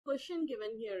question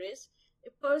given here is, a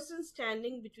person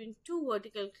standing between two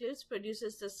vertical cliffs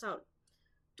produces the sound.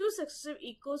 Two successive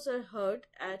echoes are heard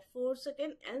at 4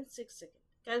 seconds and 6 seconds.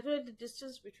 Calculate the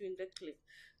distance between the cliff.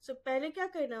 So पहले क्या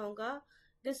करना होगा?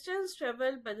 Distance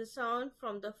traveled by the sound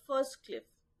from the first cliff.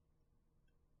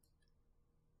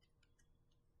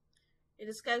 It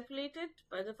is calculated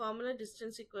by the formula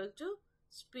distance equal to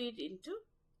speed into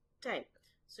time.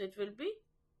 So it will be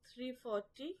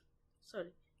 340,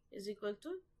 is equal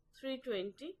to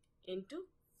 320 into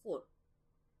 4,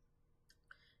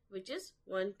 which is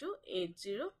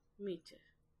 1280 meter.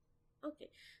 Okay,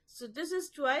 so this is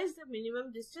twice the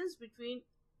minimum distance between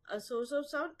a source of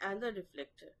sound and the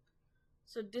reflector.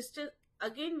 So distance,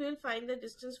 again we'll find the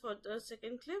distance for the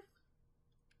second cliff.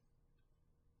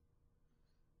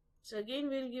 So again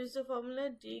we'll use the formula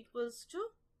D equals to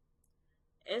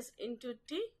S into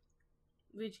T,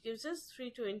 which gives us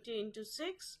 320 into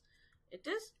 6. It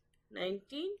is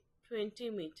 1920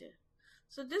 meter.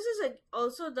 So this is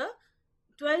also the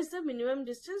twice the minimum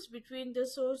distance between the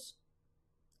source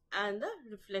and the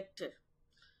reflector.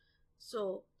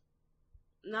 So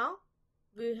now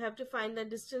we have to find the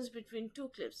distance between two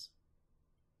cliffs.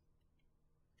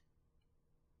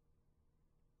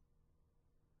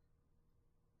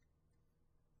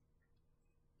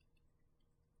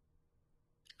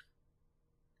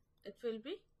 It will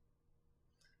be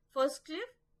first cliff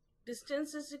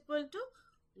distance is equal to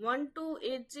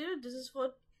 1280. This is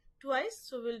for twice,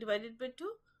 so we'll divide it by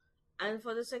 2. And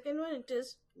for the second one it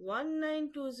is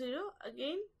 1920,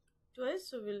 again twice,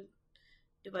 so we'll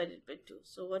divide it by 2.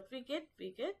 So what we get?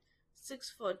 We get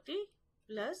 640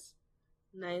 plus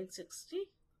 960,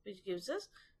 which gives us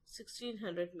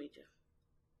 1600 meter.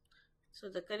 So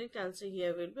the correct answer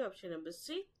here will be option number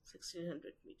C,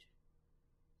 1600 meter.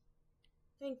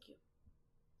 Thank you.